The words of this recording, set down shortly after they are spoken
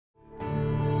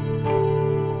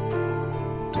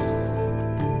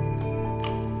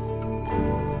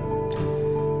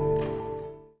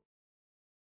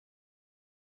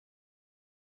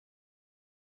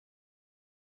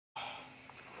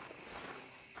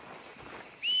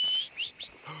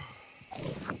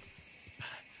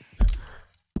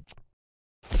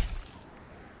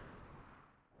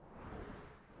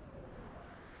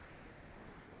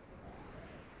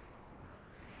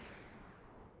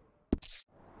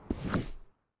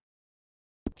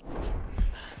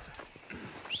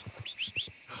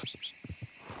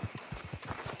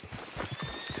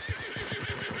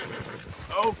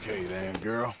Okay then,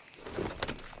 girl.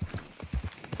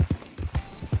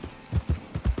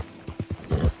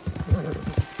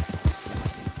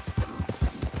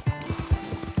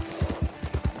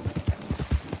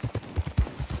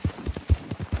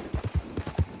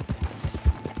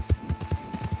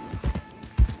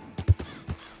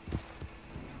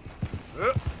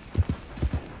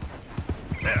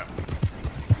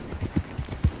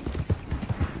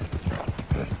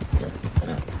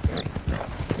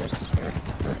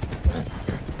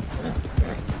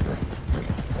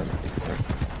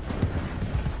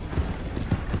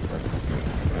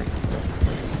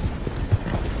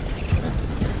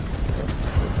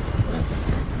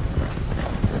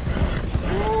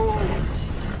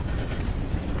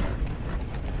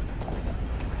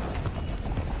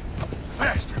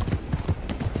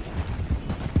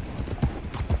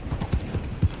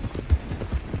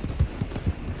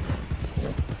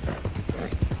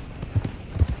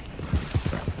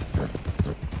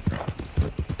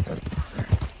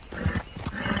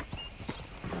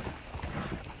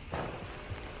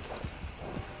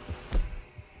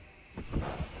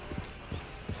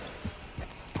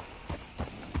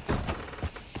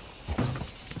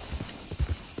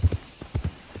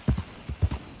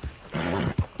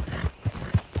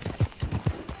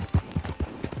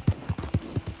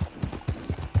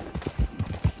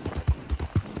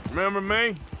 Remember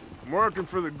me? I'm working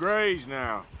for the Grays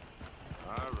now.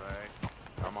 All right,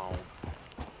 come on.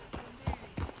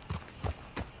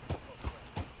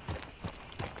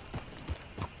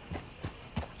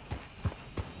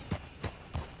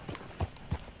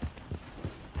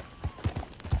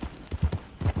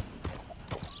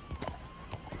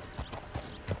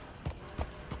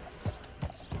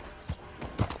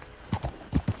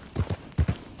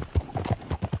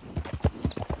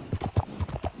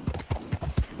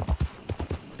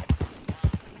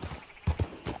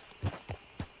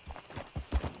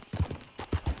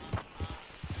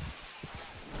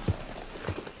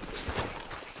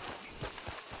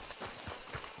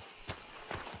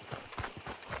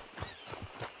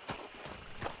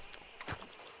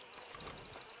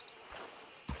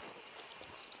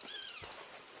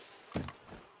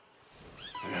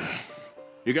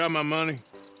 You got my money?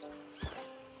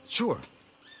 Sure.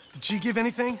 Did she give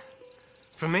anything?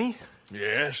 For me?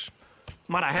 Yes.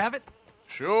 Might I have it?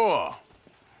 Sure.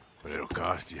 But it'll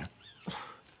cost you.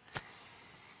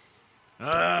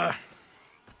 I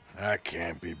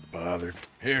can't be bothered.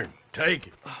 Here, take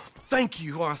it. Oh, thank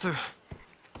you, Arthur.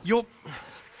 You'll...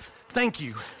 Thank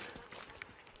you.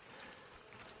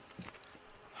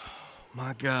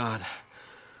 My God.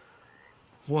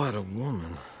 What a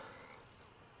woman.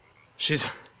 She's...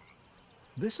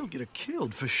 This'll get her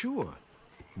killed for sure.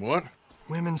 What?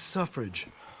 Women's suffrage.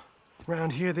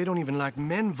 Around here, they don't even like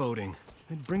men voting.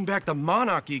 They'd bring back the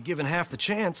monarchy given half the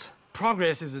chance.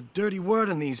 Progress is a dirty word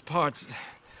in these parts.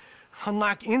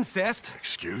 Unlike incest.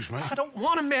 Excuse me? I don't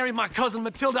want to marry my cousin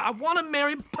Matilda. I want to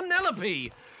marry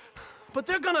Penelope. But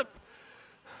they're gonna...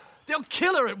 They'll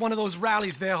kill her at one of those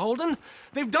rallies they're holding.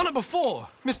 They've done it before.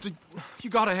 Mister, you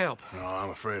gotta help. No, I'm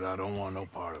afraid I don't want no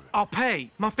part of it. I'll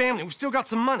pay. My family, we've still got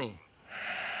some money.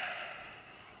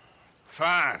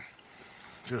 Fine.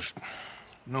 Just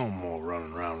no more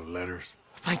running around with letters.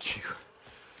 Thank you.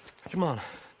 Come on.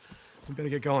 We better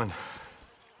get going.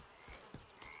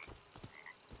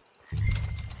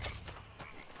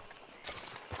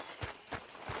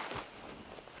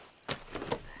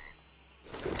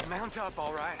 Mount up,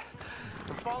 all right.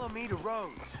 And follow me to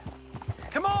Rhodes.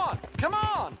 Come on! Come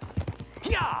on!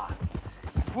 Yeah!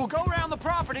 We'll go around the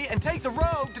property and take the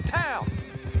road to town.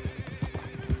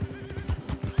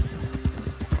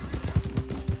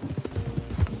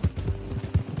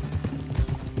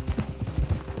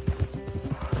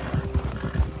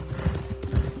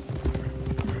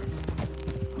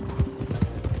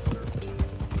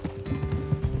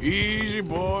 Easy,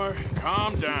 boy.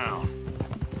 Calm down.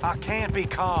 I can't be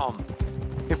calm.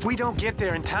 If we don't get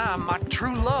there in time, my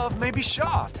true love may be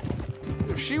shot.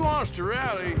 If she wants to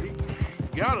rally,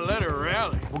 you gotta let her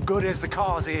rally. Well, good as the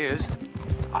cause is,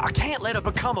 I can't let her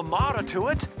become a martyr to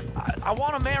it. I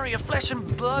want to marry a flesh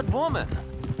and blood woman,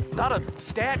 not a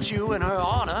statue in her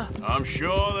honor. I'm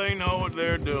sure they know what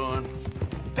they're doing.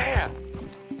 There!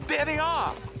 There they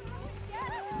are!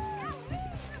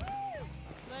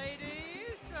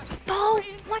 Beau,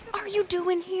 what are you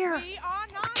doing here?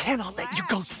 I cannot let you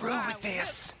go through with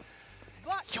this.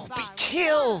 You'll be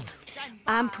killed.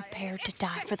 I'm prepared to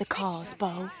die for the cause,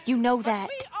 Beau. You know that.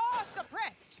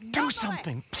 Do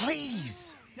something,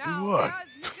 please. Do what?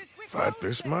 Fight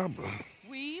this mob?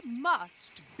 We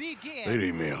must begin. They'd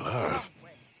eat me alive.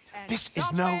 This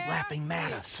is no laughing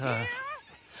matter, sir.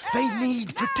 They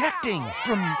need protecting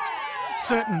from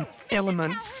certain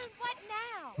elements.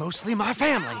 Mostly my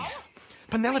family.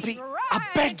 Penelope, I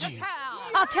beg you.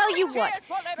 I'll tell you what.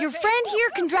 Your friend here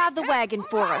can drive the wagon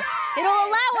for us. It'll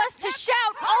allow us to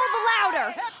shout all the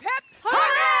louder.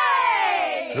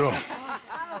 Hooray! Sure.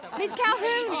 Miss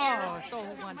Calhoun.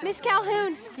 Miss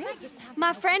Calhoun.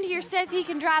 My friend here says he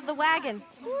can drive the wagon.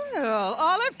 Well,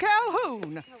 Olive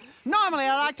Calhoun. Normally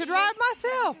I like to drive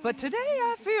myself, but today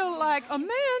I feel like a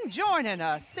man joining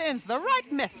us sends the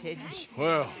right message.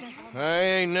 Well, I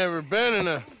ain't never been in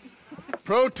a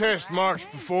protest march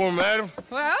before, madam.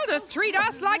 Well, just treat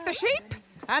us like the sheep,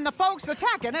 and the folks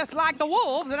attacking us like the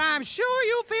wolves, and I'm sure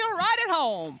you'll feel right at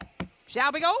home.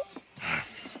 Shall we go?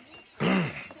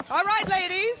 All right,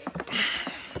 ladies.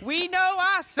 We know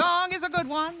our song is a good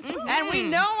one, and we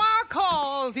know our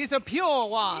cause is a pure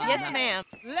one. Yes, ma'am.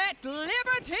 Let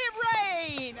liberty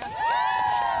reign!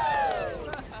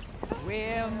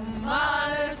 We're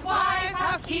mothers, wives,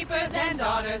 housekeepers, and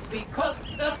daughters. We cook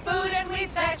the food and we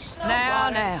fetch the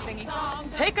water. Now,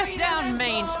 take us down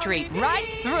Main Street, right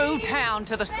through town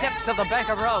to the steps of the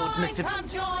Baker Rhodes, Mr.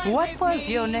 What was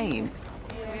your name?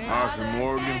 Arthur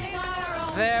Morgan.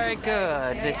 Very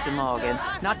good, Mr. Morgan.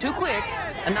 Not too quick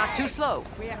and not too slow.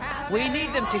 We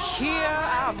need them to hear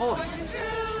our voice.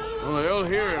 Well, they'll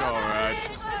hear it all right.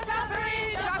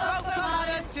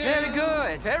 Very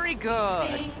good, very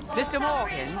good. Mr.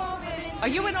 Morgan, are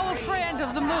you an old friend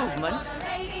of the movement?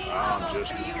 I'm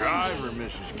just a driver,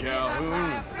 Mrs.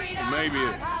 Calhoun. Maybe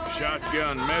a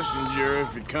shotgun messenger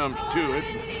if it comes to it.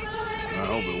 I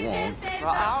hope it won't.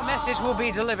 Well, our message will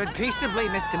be delivered peaceably,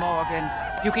 Mr. Morgan.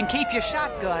 You can keep your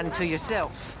shotgun to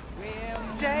yourself.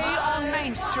 Stay on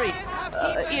Main Street.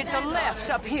 It's a left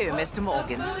up here, Mr.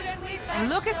 Morgan.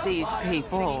 Look at these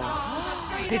people.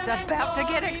 It's about to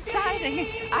get exciting.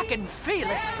 I can feel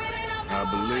it. I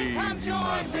believe you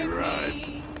might be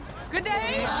right. Good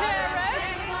day,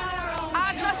 Sheriff.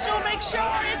 I trust you'll make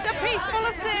sure it's a peaceful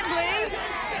assembly.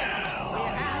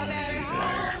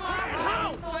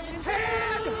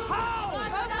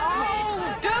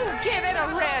 Oh, do give it a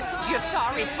rest, you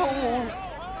sorry fool.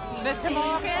 Mr.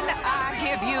 Morgan, I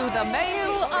give you the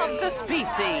male of the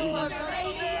species.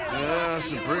 Yeah,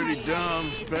 that's a pretty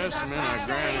dumb specimen, I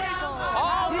grant it.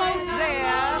 Almost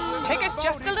there. Take us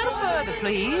just a little further,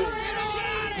 please.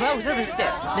 Those are the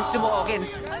steps, Mr. Morgan.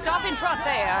 Stop in front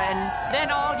there, and then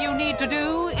all you need to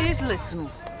do is listen.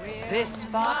 This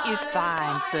spot is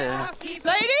fine, sir.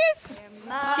 Ladies,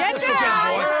 get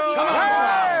down! Come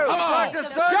on! Go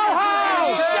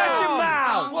home! Shut your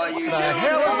mouth! What are you doing? The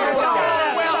hell is going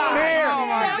on? Well, here! Oh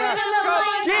my God!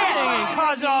 Shit! And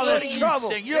cause all this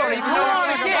trouble. You don't even know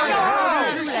what to get.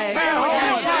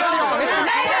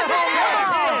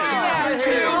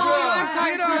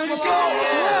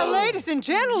 Well, ladies and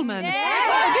gentlemen,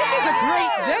 this is a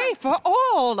great day for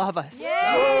all of us.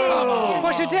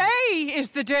 For today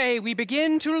is the day we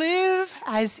begin to live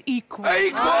as equals.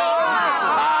 Equal!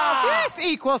 Yes,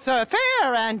 equal, sir.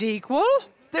 Fair and equal.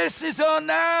 This is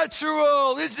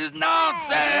unnatural. This is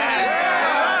nonsense.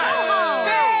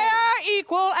 Fair,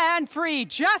 equal, and free,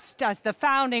 just as the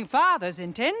Founding Fathers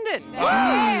intended.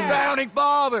 Founding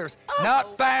fathers,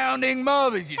 not founding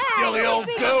mothers, you silly old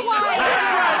goat.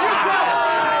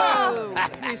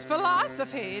 Is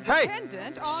philosophy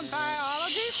dependent on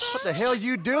biology, sir? What the hell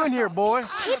you doing here, boy?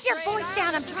 Keep your voice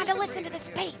down. I'm trying to listen to the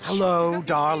speech. Hello,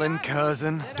 darling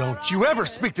cousin. Don't you ever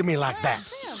speak to me like that.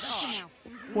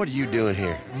 What are you doing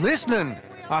here? Listening,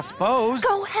 I suppose.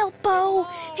 Go help Beau.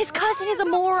 His cousin is a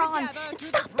moron. And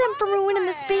stop them from ruining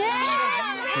the speech.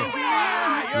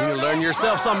 You need to learn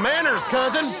yourself some manners,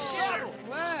 cousin.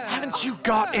 Haven't you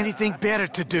got anything better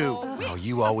to do? Oh,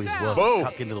 you always was Beau, a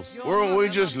cocky little... weren't we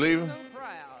just leaving?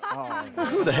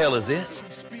 Who the hell is this?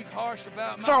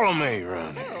 Follow me,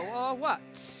 Ronnie.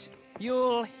 What?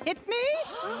 You'll hit me?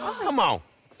 Come on.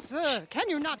 Sir, can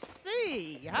you not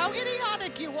see how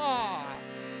idiotic you are?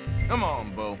 Come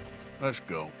on, Beau. Let's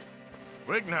go.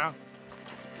 Quick now.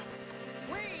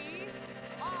 We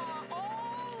are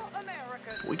all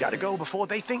Americans. We gotta go before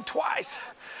they think twice.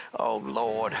 Oh,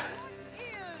 Lord.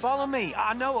 Follow me.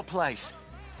 I know a place.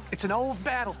 It's an old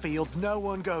battlefield no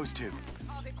one goes to.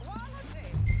 Of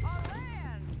equality, a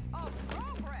land of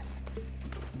progress.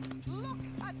 Look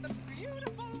at the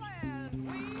beautiful land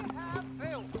we have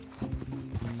built.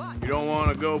 You don't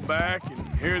want to go back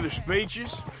and hear the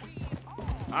speeches?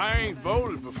 I ain't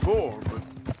voted before, but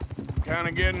kind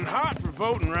of getting hot for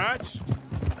voting rights.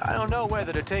 I don't know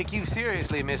whether to take you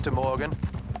seriously, Mr. Morgan.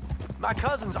 My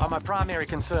cousins are my primary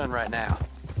concern right now.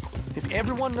 If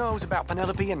everyone knows about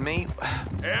Penelope and me...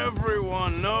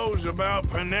 Everyone knows about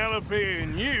Penelope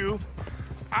and you.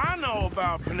 I know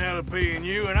about Penelope and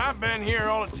you, and I've been here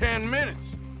all of 10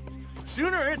 minutes.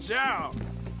 Sooner it's out,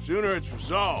 sooner it's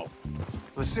resolved.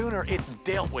 The sooner it's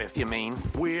dealt with, you mean?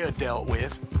 We're dealt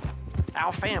with.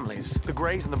 Our families, the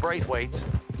Grays and the Braithwaites,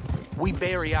 we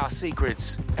bury our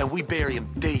secrets, and we bury them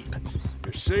deep.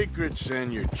 Your secrets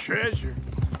and your treasure.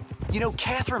 You know,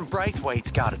 Catherine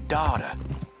Braithwaite's got a daughter.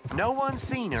 No one's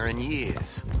seen her in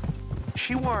years.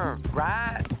 She weren't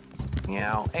right, you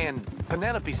know, and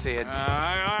Penelope said...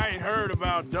 I ain't heard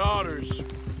about daughters.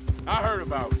 I heard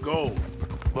about gold.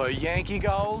 Well, Yankee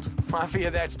gold? I fear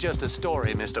that's just a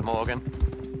story, Mr. Morgan.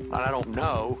 And I don't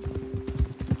know.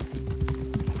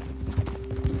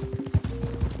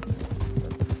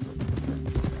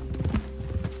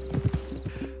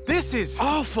 This is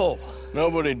awful.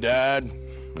 Nobody died.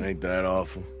 Ain't that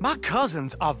awful? My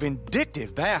cousins are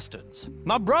vindictive bastards.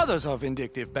 My brothers are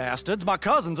vindictive bastards. My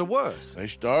cousins are worse. They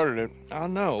started it. I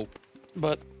know,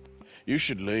 but... You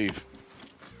should leave.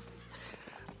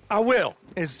 I will,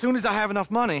 as soon as I have enough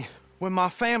money. When my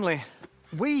family...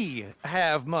 We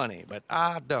have money, but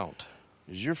I don't.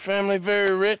 Is your family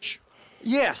very rich?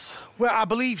 Yes, well, I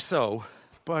believe so.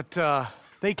 But,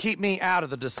 they keep me out of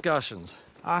the discussions.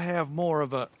 I have more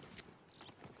of a...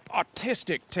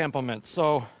 artistic temperament,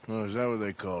 so... Oh, is that what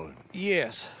they call it?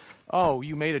 Yes. Oh,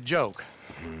 you made a joke.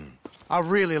 I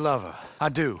really love her. I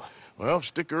do. Well,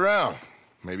 stick around.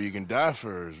 Maybe you can die for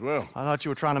her as well. I thought you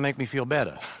were trying to make me feel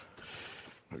better.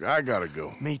 Look, I gotta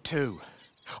go. Me too.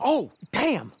 Oh,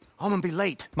 damn! I'm gonna be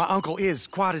late. My uncle is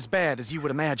quite as bad as you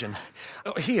would imagine.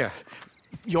 Here,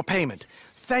 your payment.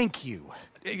 Thank you.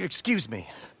 Excuse me.